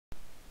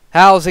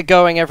How's it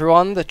going,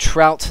 everyone? The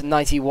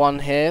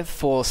Trout91 here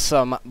for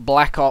some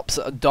Black Ops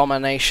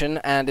domination,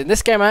 and in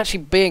this game I'm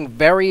actually being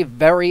very,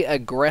 very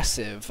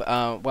aggressive.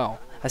 Well,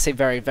 I say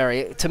very,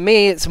 very. To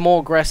me, it's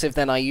more aggressive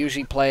than I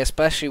usually play,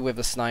 especially with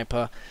a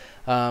sniper.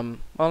 Well,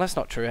 that's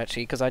not true,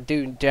 actually, because I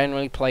do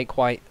generally play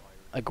quite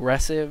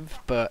aggressive,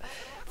 but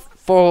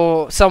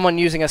for someone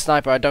using a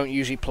sniper, I don't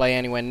usually play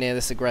anywhere near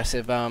this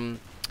aggressive.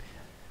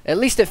 At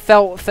least it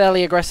felt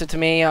fairly aggressive to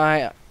me.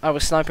 I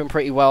was sniping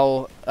pretty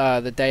well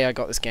the day I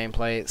got this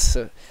gameplay.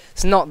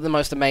 It's not the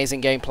most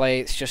amazing gameplay.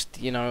 It's just,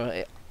 you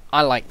know,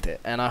 I liked it,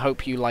 and I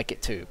hope you like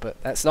it too.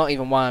 But that's not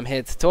even why I'm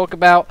here to talk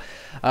about.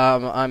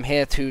 I'm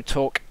here to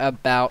talk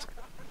about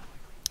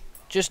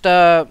just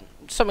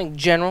something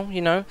general,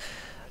 you know.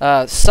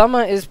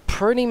 Summer is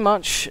pretty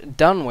much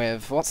done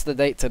with. What's the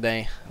date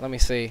today? Let me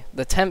see.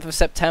 The 10th of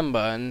September,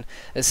 and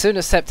as soon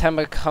as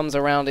September comes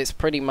around, it's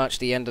pretty much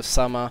the end of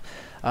summer.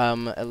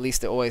 At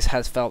least it always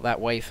has felt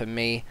that way for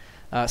me.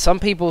 Some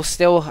people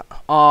still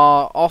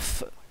are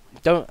off.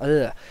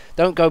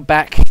 Don't go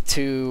back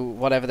to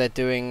whatever they're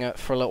doing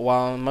for a little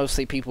while.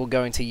 Mostly people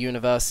going to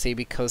university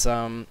because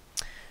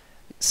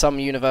some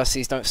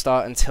universities don't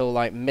start until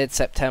like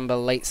mid-September,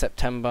 late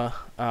September.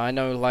 I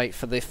know, like,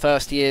 for the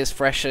first years,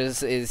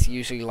 freshers is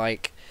usually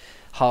like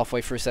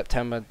halfway through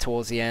September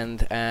towards the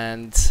end,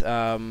 and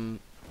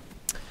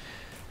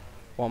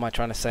what am I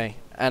trying to say?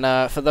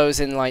 And for those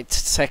in like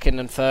second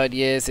and third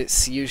years,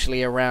 it's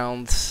usually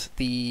around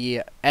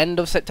the end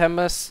of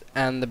September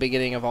and the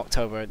beginning of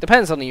October. It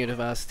depends on the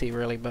university,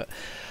 really, but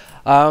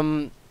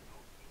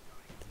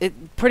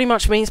it pretty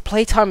much means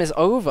playtime is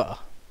over.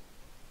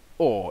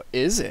 Or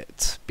is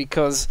it?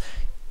 Because,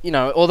 you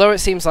know, although it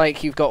seems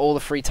like you've got all the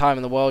free time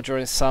in the world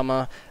during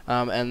summer,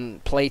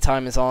 and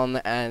playtime is on,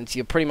 and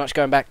you're pretty much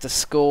going back to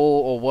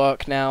school or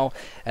work now,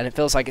 and it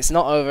feels like it's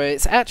not over,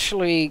 it's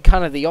actually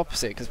kind of the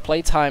opposite, because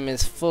playtime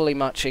is fully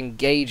much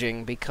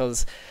engaging,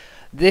 because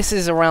this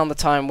is around the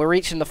time, we're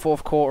reaching the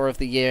fourth quarter of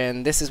the year,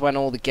 and this is when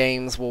all the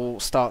games will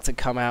start to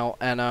come out,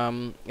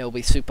 and it'll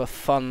be super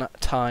fun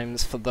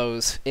times for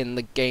those in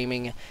the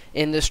gaming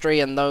industry,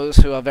 and those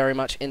who are very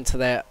much into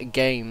their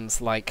games,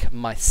 like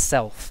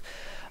myself.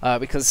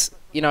 Because,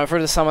 you know,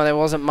 through the summer there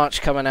wasn't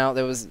much coming out.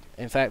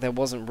 In fact, there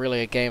wasn't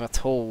really a game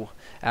at all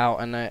out,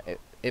 and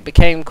it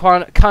became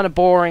kind of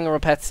boring and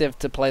repetitive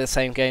to play the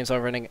same games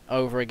over and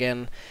over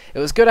again. It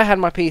was good I had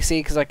my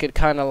PC because I could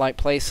kind of like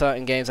play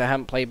certain games I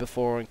hadn't played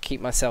before and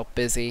keep myself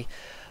busy.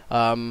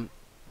 So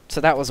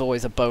that was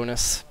always a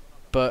bonus.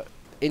 But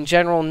in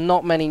general,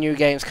 not many new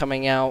games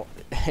coming out.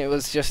 It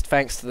was just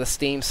thanks to the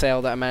Steam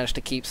sale that I managed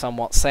to keep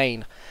somewhat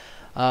sane.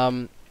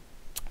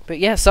 But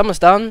yeah, summer's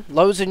done.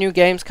 Loads of new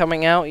games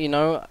coming out, you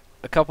know.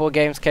 A couple of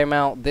games came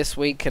out this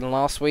week and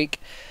last week,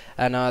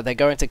 and they're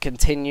going to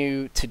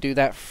continue to do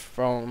that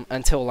from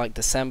until like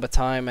December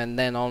time, and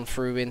then on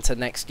through into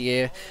next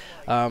year.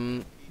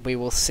 We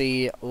will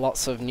see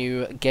lots of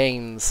new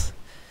games.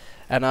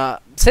 And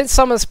since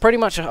summer's pretty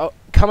much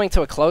coming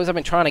to a close, I've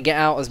been trying to get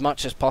out as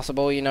much as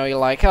possible. You know, you're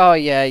like, oh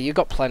yeah, you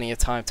got plenty of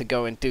time to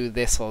go and do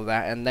this or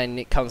that, and then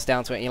it comes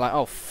down to it, and you're like,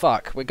 oh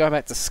fuck, we're going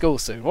back to school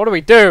soon. What do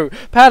we do?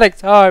 Panic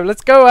time.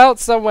 Let's go out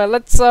somewhere.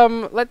 Let's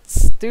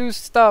do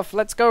stuff.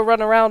 Let's go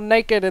run around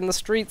naked in the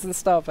streets and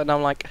stuff. And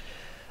I'm like,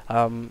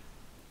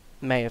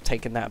 may have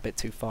taken that a bit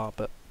too far,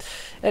 but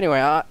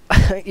anyway,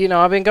 you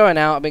know, I've been going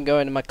out. I've been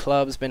going to my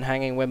clubs. Been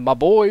hanging with my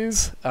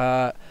boys.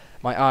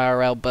 My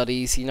IRL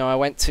buddies. You know, I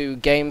went to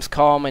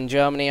Gamescom in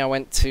Germany, I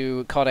went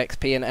to COD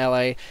XP in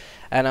LA,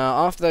 and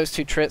after those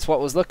two trips, what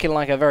was looking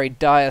like a very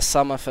dire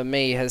summer for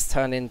me has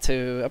turned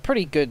into a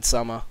pretty good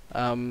summer.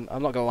 I'm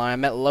not gonna lie, I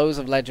met loads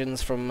of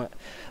legends from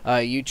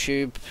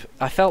YouTube.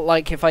 I felt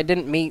like if I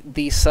didn't meet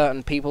these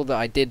certain people that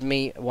I did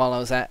meet while I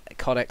was at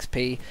COD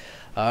XP,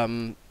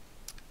 I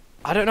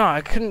don't know, I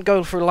couldn't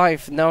go through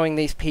life knowing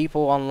these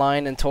people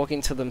online and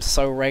talking to them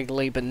so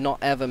regularly but not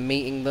ever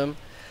meeting them.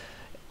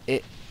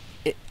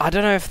 I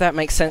don't know if that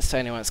makes sense to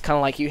anyone. It's kind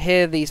of like you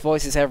hear these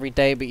voices every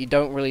day, but you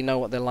don't really know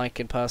what they're like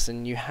in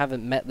person. You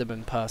haven't met them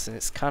in person.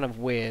 It's kind of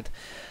weird.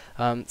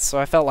 So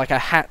I felt like I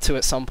had to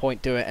at some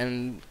point do it,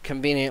 and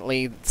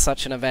conveniently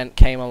such an event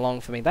came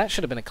along for me. That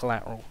should have been a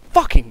collateral.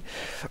 Fucking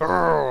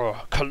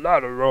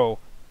collateral.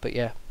 But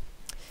yeah.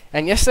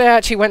 And yesterday I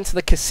actually went to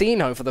the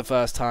casino for the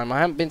first time. I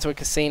haven't been to a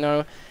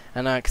casino,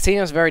 and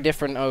casinos are very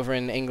different over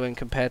in England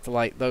compared to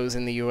like those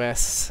in the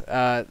US.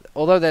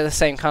 Although they're the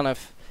same kind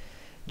of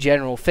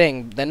general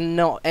thing, they're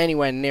not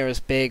anywhere near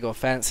as big or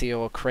fancy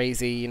or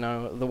crazy. You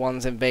know, the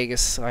ones in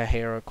Vegas I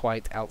hear are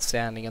quite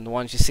outstanding, and the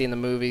ones you see in the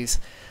movies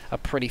are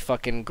pretty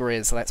fucking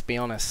grizz, let's be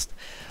honest.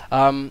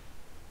 So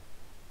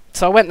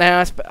I went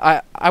there.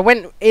 I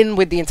went in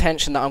with the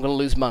intention that I'm going to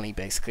lose money,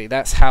 basically.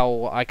 That's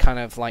how I kind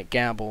of like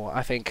gamble.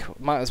 I think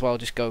might as well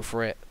just go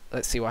for it.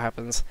 Let's see what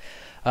happens.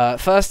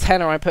 First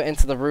tenner I put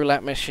into the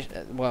roulette machine.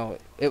 Well,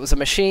 it was a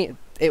machine.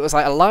 It was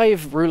like a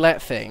live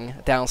roulette thing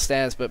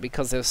downstairs, but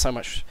because there was so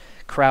much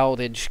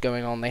crowdage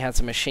going on, they had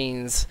some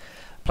machines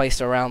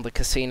placed around the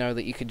casino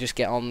that you could just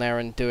get on there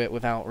and do it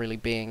without really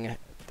being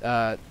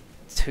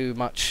too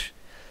much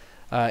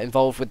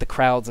involved with the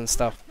crowds and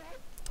stuff.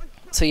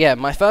 So yeah,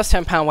 my first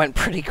 £10 went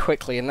pretty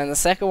quickly, and then the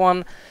second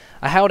one,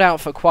 I held out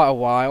for quite a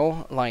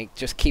while, like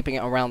just keeping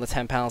it around the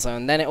 £10 zone,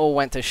 and then it all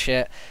went to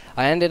shit.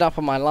 I ended up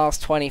on my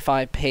last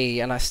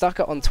 25p, and I stuck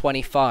it on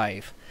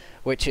 25,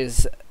 which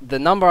is the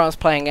number I was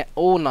playing it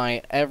all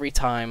night, every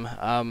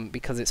time,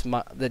 because it's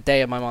the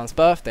day of my mom's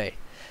birthday.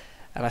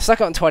 And I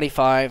stuck it on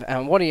 25,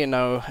 and what do you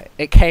know,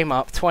 it came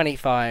up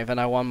 25, and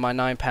I won my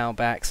 £9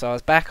 back, so I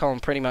was back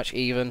on pretty much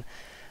even.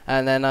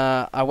 And then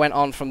I went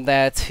on from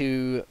there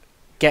to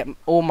get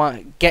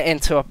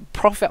into a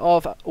profit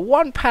of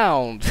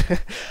 £1.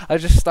 I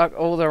just stuck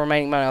all the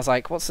remaining money. I was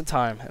like, what's the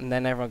time? And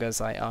then everyone goes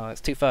like, oh,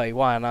 it's 2:30.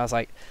 Why? And I was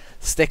like,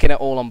 sticking it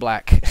all on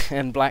black.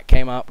 And black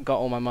came up, got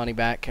all my money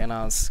back, and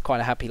I was quite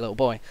a happy little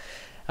boy.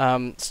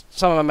 Some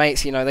of my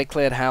mates, you know, they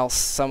cleared house.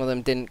 Some of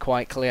them didn't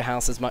quite clear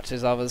house as much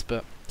as others,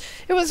 but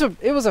it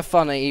was a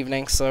fun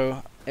evening.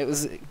 So it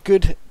was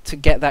good to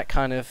get that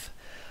kind of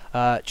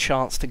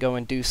chance to go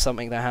and do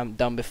something that I haven't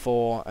done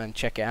before and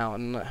check it out.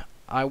 And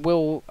I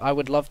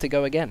would love to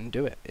go again and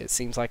do it. It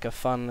seems like a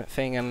fun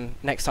thing, and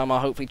next time I'll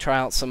hopefully try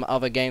out some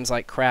other games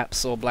like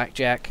craps or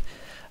blackjack.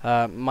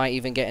 Might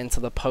even get into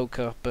the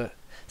poker, but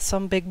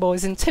some big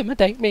boys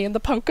intimidate me in the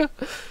poker.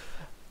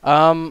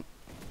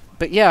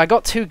 But yeah, I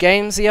got 2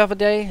 games the other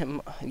day,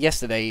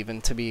 yesterday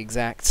even to be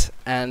exact,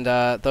 and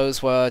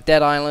those were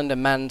Dead Island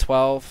and Madden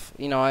 12.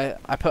 You know,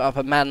 I put up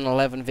a Madden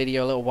 11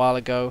 video a little while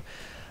ago.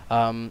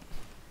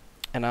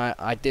 And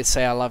I did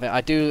say I love it.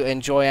 I do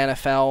enjoy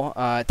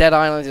NFL. Dead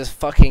Island is a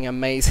fucking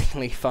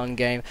amazingly fun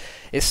game.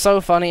 It's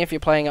so funny if you're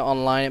playing it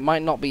online. It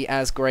might not be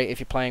as great if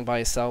you're playing by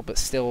yourself, but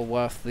still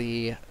worth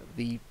the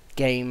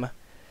game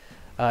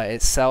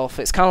itself.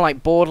 It's kind of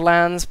like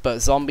Borderlands, but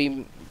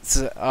zombies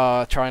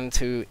are trying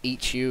to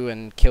eat you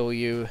and kill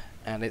you,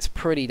 and it's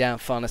pretty damn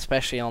fun,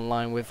 especially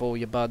online with all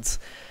your buds.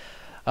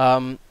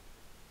 So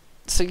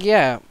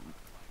yeah.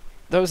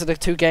 Those are the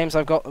 2 games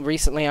I've got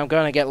recently. I'm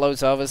going to get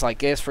loads of others, like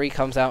Gears 3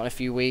 comes out in a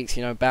few weeks,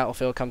 you know,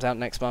 Battlefield comes out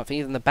next month.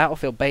 Even the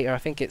Battlefield beta, I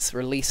think it's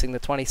releasing the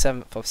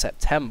 27th of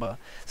September,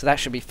 so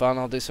that should be fun.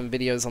 I'll do some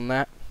videos on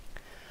that.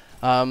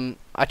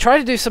 I tried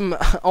to do some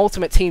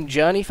Ultimate Team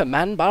Journey for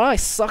Madden, but I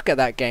suck at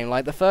that game.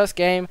 Like, the first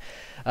game,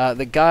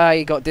 the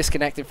guy got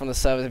disconnected from the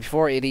server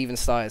before it had even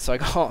started, so I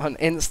got an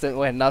instant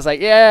win, and I was like,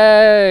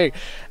 yay!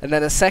 And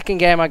then the second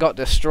game, I got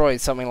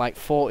destroyed, something like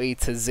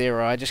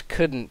 40-0. I just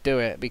couldn't do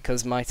it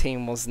because my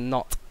team was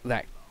not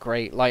that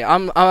great. Like,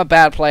 I'm a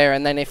bad player,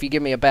 and then if you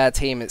give me a bad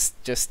team, it's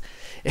just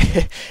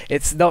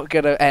it's not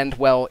gonna end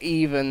well,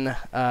 even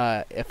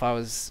if I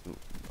was.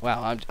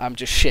 Well, I'm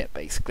just shit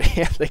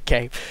basically at the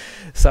game.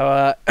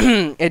 So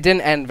it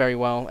didn't end very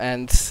well,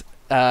 and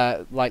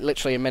like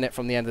literally a minute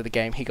from the end of the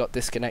game, he got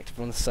disconnected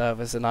from the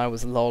servers, and I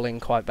was lolling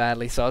quite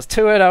badly. So I was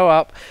 2-0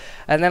 up,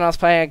 and then I was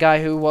playing a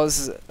guy who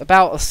was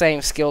about the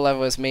same skill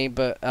level as me,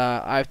 but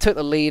I took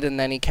the lead, and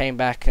then he came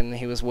back and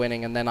he was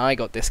winning, and then I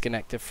got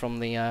disconnected from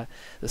the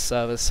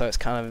servers. So it's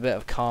kind of a bit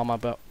of karma,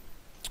 but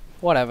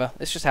whatever.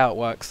 It's just how it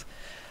works.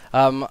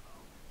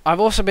 I've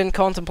also been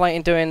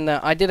contemplating doing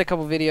I did a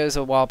couple videos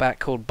a while back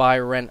called Buy,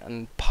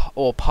 Rent,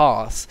 or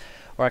Pass,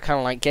 where I kind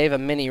of like gave a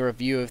mini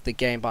review of the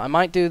game, but I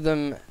might do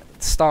them,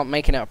 start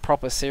making it a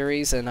proper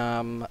series,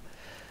 and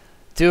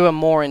do a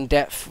more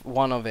in-depth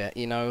one of it,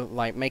 you know,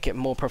 like make it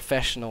more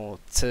professional,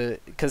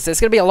 because there's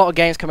going to be a lot of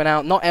games coming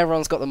out. Not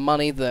everyone's got the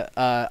money that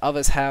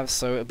others have,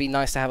 so it would be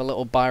nice to have a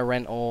little Buy,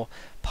 Rent, or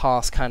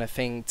Pass kind of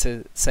thing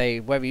to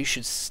say whether you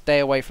should stay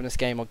away from this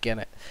game or get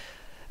it.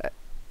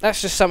 That's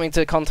just something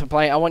to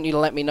contemplate. I want you to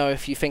let me know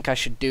if you think I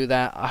should do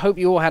that. I hope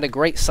you all had a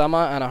great summer,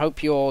 and I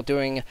hope you're all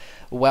doing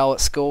well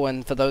at school.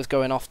 And for those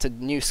going off to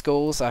new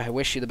schools, I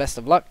wish you the best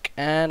of luck,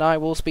 and I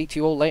will speak to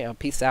you all later.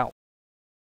 Peace out.